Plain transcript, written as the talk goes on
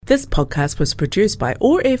This podcast was produced by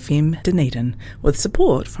OAR FM Dunedin with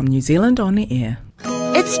support from New Zealand On the Air.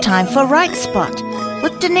 It's time for Right Spot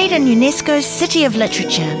with Dunedin UNESCO's City of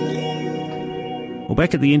Literature. Well,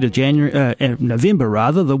 back at the end of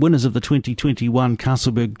November, the winners of the 2021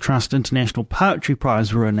 Castleberg Trust International Poetry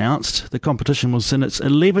Prize were announced. The competition was in its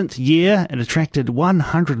 11th year and attracted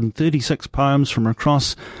 136 poems from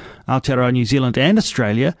across Aotearoa, New Zealand and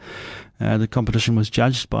Australia. The competition was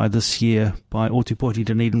judged this year by Ōtepoti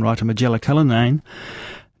Dunedin writer Magella Cullinane.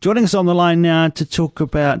 Joining us on the line now to talk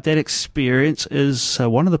about that experience is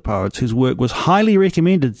one of the poets whose work was highly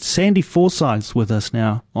recommended, Sandie Forsyth, with us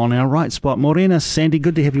now on our Right Spot. Morena, Sandie,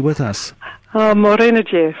 good to have you with us. Oh, Morena,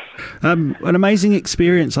 Jeff. An amazing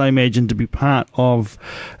experience, I imagine, to be part of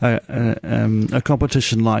a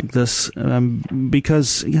competition like this,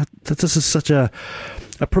 because this is such a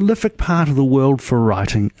prolific part of the world for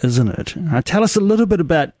writing, isn't it? Tell us a little bit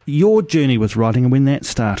about your journey with writing and when that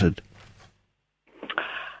started.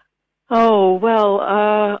 Oh, well,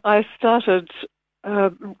 I started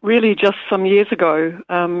really just some years ago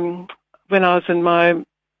when I was in my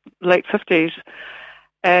late 50s,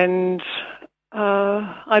 and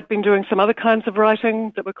I'd been doing some other kinds of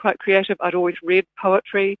writing that were quite creative. I'd always read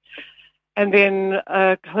poetry, and then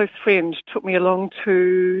a close friend took me along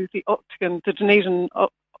to the Dunedin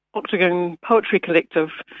Octagon Poetry Collective,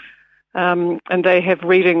 and they have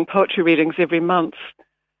poetry readings every month.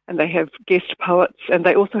 And they have guest poets, and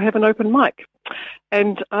they also have an open mic.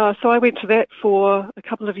 And so I went to that for a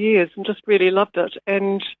couple of years and just really loved it.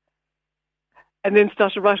 And then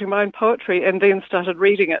started writing my own poetry, and then started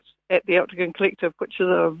reading it at the Octagon Collective, which is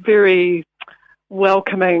a very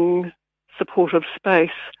welcoming, supportive space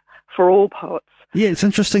for all poets. Yeah, it's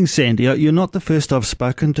interesting, Sandie. You're not the first I've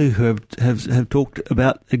spoken to who have talked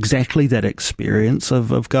about exactly that experience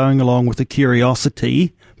of going along with a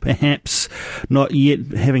curiosity, perhaps not yet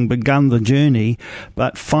having begun the journey,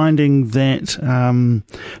 but finding that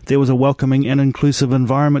there was a welcoming and inclusive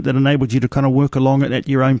environment that enabled you to kind of work along it at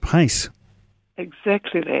your own pace.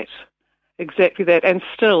 Exactly that. And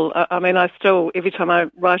still, every time I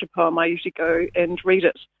write a poem, I usually go and read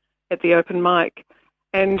it at the open mic.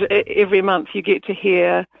 And every month you get to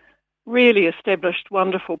hear really established,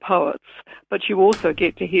 wonderful poets, but you also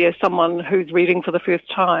get to hear someone who's reading for the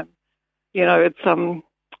first time. You know, it's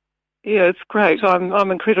great.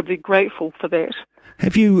 I'm incredibly grateful for that.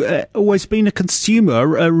 Have you always been a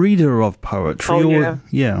consumer, a reader of poetry? Oh,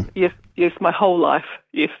 yeah. Yes, my whole life,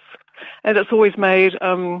 yes. And it's always made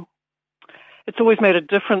a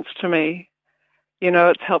difference to me. You know,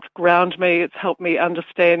 it's helped ground me. It's helped me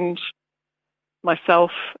understand myself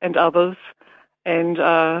and others and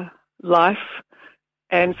life.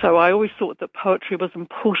 And so I always thought that poetry was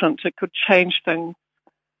important. It could change things,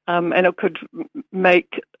 and it could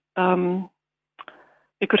it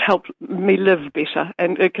could help me live better,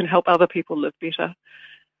 and it can help other people live better.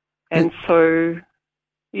 And so,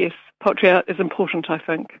 yes, poetry is important, I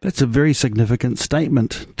think. That's a very significant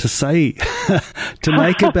statement to say, to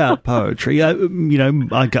make about poetry.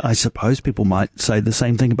 I suppose people might say the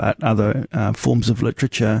same thing about other forms of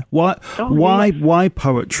literature. Why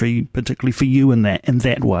poetry, particularly for you in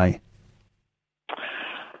that way?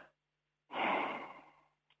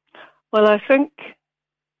 Well, I think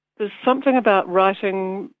there's something about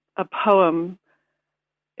writing a poem.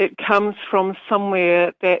 It comes from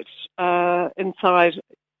somewhere that inside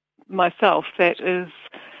myself that is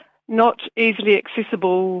not easily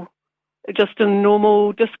accessible just in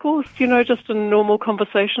normal discourse, just in normal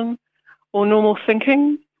conversation or normal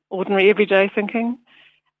thinking, ordinary everyday thinking.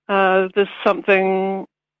 There's something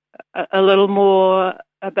a little more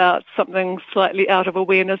about something slightly out of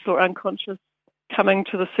awareness or unconscious coming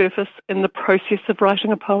to the surface in the process of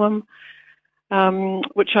writing a poem,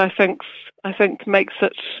 which I think makes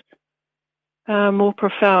it more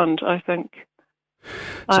profound, I think.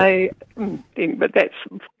 But that's,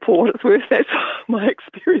 for what it's worth, that's my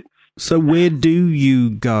experience. So where do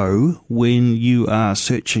you go when you are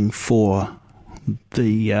searching for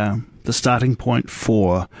the starting point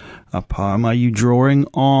for a poem? Are you drawing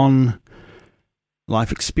on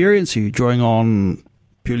life experience? Are you drawing on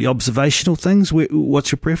purely observational things?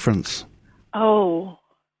 What's your preference? Oh,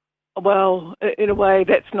 well, in a way,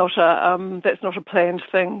 that's not a planned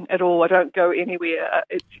thing at all. I don't go anywhere.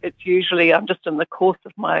 It's usually I'm just in the course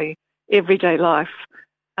of my everyday life.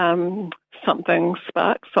 Something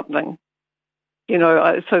sparks something, So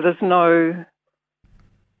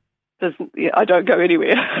I don't go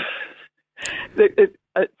anywhere.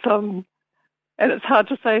 And it's hard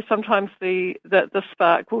to say. Sometimes the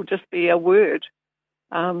spark will just be a word.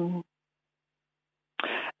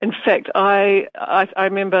 In fact, I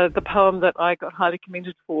remember the poem that I got highly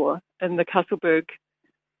commended for in the Castleberg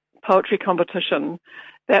poetry competition.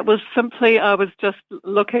 That was simply, I was just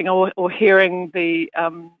looking or hearing the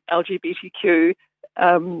LGBTQ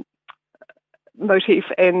motif,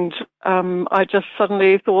 and I just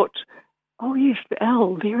suddenly thought, oh yes, the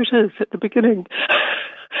L, there it is at the beginning.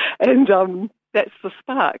 And that's the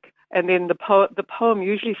spark. And then the poem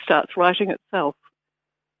usually starts writing itself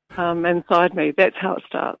inside me. That's how it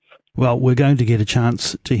starts. Well, we're going to get a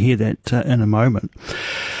chance to hear that in a moment.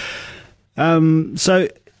 So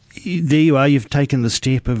there you are. You've taken the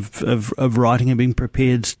step of writing and being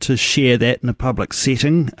prepared to share that in a public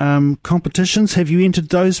setting. Competitions, have you entered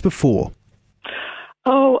those before?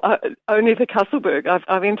 Oh, only the Castleberg.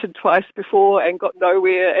 I've entered twice before and got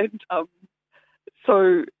nowhere, and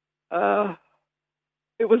so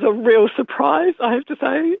it was a real surprise, I have to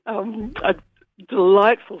say, a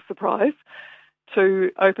delightful surprise to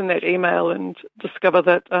open that email and discover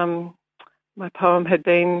that my poem had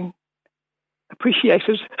been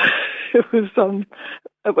appreciated. It was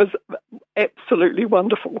absolutely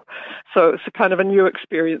wonderful. So it's a kind of a new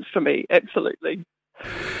experience for me, absolutely.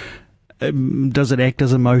 Does it act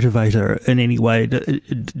as a motivator in any way?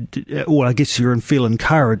 Or I guess you're feel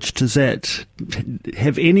encouraged. Does that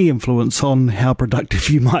have any influence on how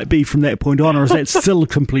productive you might be from that point on, or is that still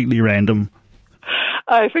completely random?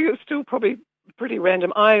 I think it's still probably pretty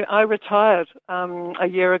random. I retired a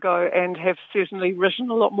year ago and have certainly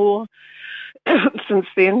written a lot more since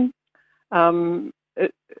then.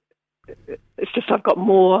 It's just I've got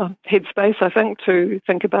more headspace, I think, to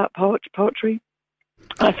think about poetry.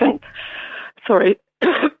 I think the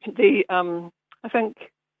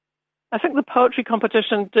poetry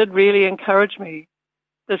competition did really encourage me.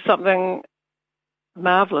 There's something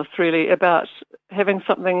marvelous, really, about having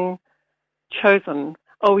something chosen.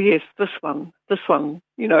 Oh yes, this one.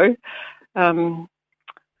 You know, that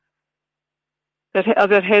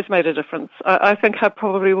has made a difference. I think I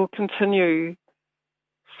probably will continue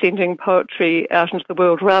sending poetry out into the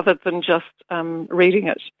world rather than just reading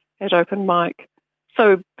it at open mic.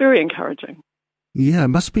 So very encouraging. Yeah, it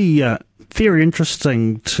must be very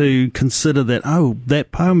interesting to consider that,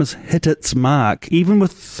 that poem has hit its mark, even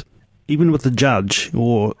with the judge,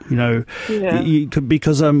 or,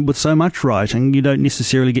 because with so much writing, you don't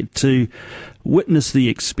necessarily get to witness the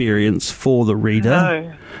experience for the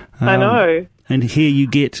reader. I know. And here you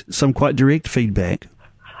get some quite direct feedback.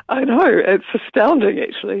 I know, it's astounding,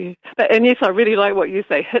 actually. And yes, I really like what you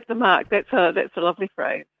say, hit the mark. That's a lovely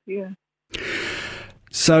phrase, yeah.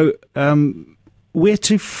 So, where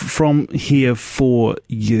to from here for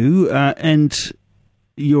you and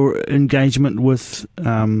your engagement with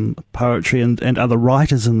poetry and other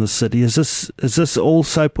writers in the city? Is this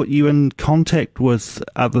also put you in contact with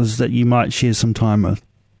others that you might share some time with?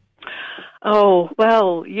 Oh,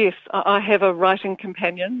 well, yes. I have a writing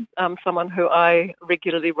companion, someone who I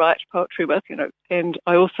regularly write poetry with, and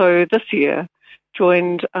I also this year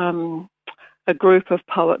joined a group of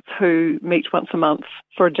poets who meet once a month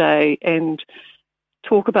for a day and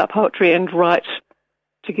talk about poetry and write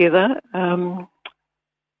together.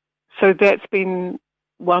 So that's been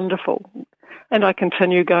wonderful. And I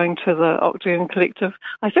continue going to the Octagon Collective.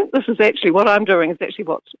 I think this is actually, what I'm doing is actually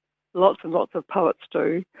what lots and lots of poets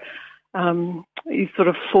do. You sort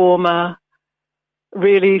of form a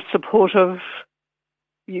really supportive,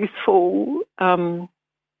 useful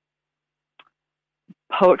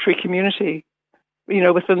poetry community,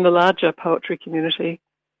 within the larger poetry community.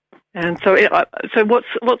 And so what's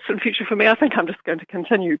in the future for me? I think I'm just going to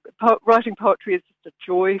continue. Writing poetry is just a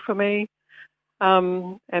joy for me.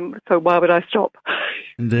 And so why would I stop?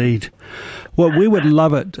 Indeed. Well, we would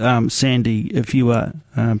love it, Sandie, if you are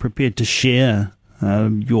prepared to share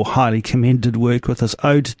your highly commended work with us,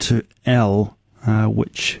 Ode to L,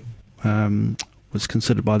 which was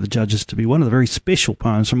considered by the judges to be one of the very special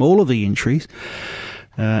poems from all of the entries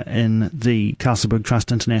in the Castleberg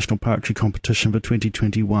Trust International Poetry Competition for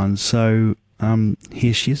 2021. So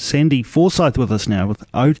here she is, Sandie Forsyth, with us now with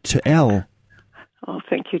Ode to L. Oh,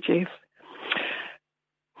 thank you, Jeff.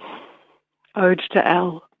 Ode to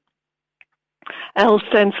L. L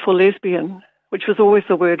stands for lesbian, which was always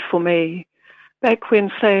the word for me, back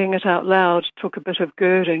when saying it out loud took a bit of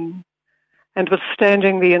girding, and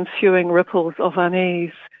withstanding the ensuing ripples of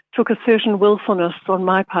unease took a certain willfulness on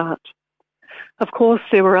my part. Of course,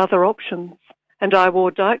 there were other options, and I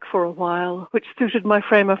wore dyke for a while, which suited my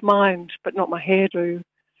frame of mind, but not my hairdo.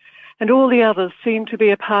 And all the others seemed to be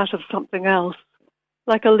a part of something else,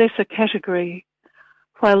 like a lesser category,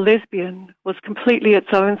 while lesbian was completely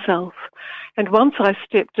its own self. And once I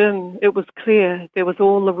stepped in, it was clear there was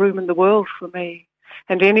all the room in the world for me,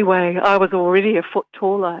 And anyway, I was already a foot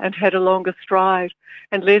taller and had a longer stride,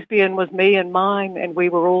 and lesbian was me and mine, and we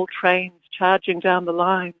were all trains charging down the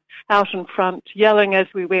line, out in front, yelling as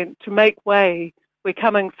we went, to make way, we're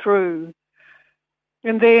coming through.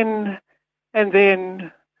 And then,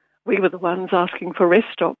 we were the ones asking for rest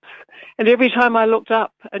stops. And every time I looked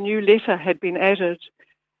up, a new letter had been added,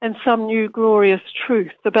 and some new glorious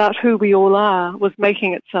truth about who we all are was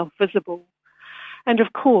making itself visible. And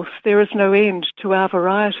of course, there is no end to our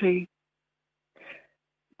variety.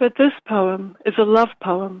 But this poem is a love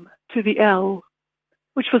poem to the L,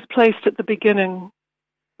 which was placed at the beginning,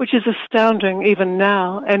 which is astounding even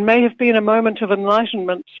now, and may have been a moment of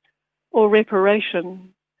enlightenment or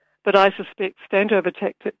reparation, but I suspect standover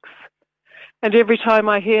tactics. And every time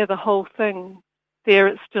I hear the whole thing, there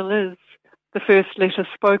it still is, the first letter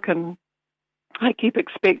spoken. I keep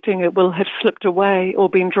expecting it will have slipped away or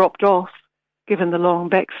been dropped off, given the long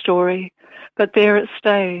backstory, but there it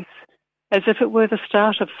stays, as if it were the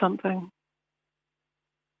start of something.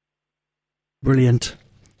 Brilliant.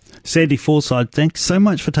 Sandie Forsyth, thanks so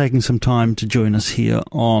much for taking some time to join us here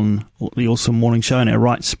on the Awesome Morning Show in our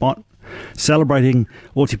right spot, celebrating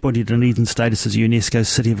Ōtepoti Dunedin's status as UNESCO's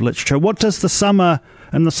City of Literature. What does the summer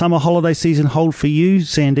and the summer holiday season hold for you,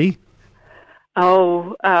 Sandie?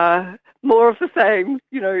 Oh, more of the same.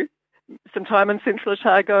 Some time in Central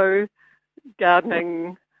Otago,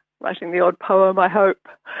 gardening, writing the odd poem, I hope.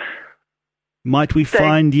 Might we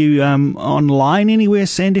find you online anywhere,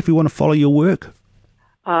 Sandie, if we want to follow your work?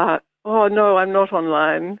 Oh, no, I'm not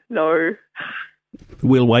online, no.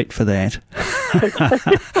 We'll wait for that.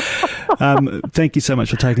 Thank you so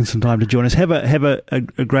much for taking some time to join us. Have a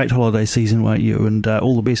great holiday season, won't you? And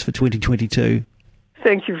all the best for 2022.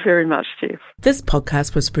 Thank you very much, Jeff. This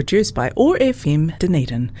podcast was produced by OAR FM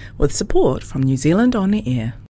Dunedin with support from New Zealand On the Air.